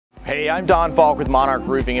Hey, I'm Don Faulk with Monarch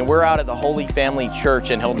Roofing, and we're out at the Holy Family Church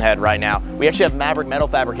in Hilton Head right now. We actually have Maverick Metal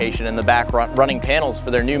Fabrication in the back running panels for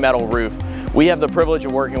their new metal roof. We have the privilege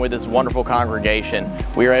of working with this wonderful congregation.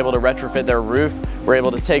 We are able to retrofit their roof. We're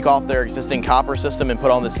able to take off their existing copper system and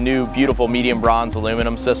put on this new beautiful medium bronze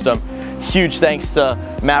aluminum system. Huge thanks to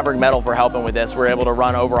Maverick Metal for helping with this. We're able to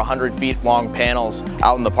run over 100 feet long panels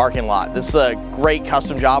out in the parking lot. This is a great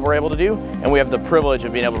custom job we're able to do, and we have the privilege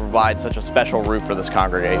of being able to provide such a special roof for this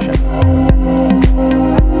congregation.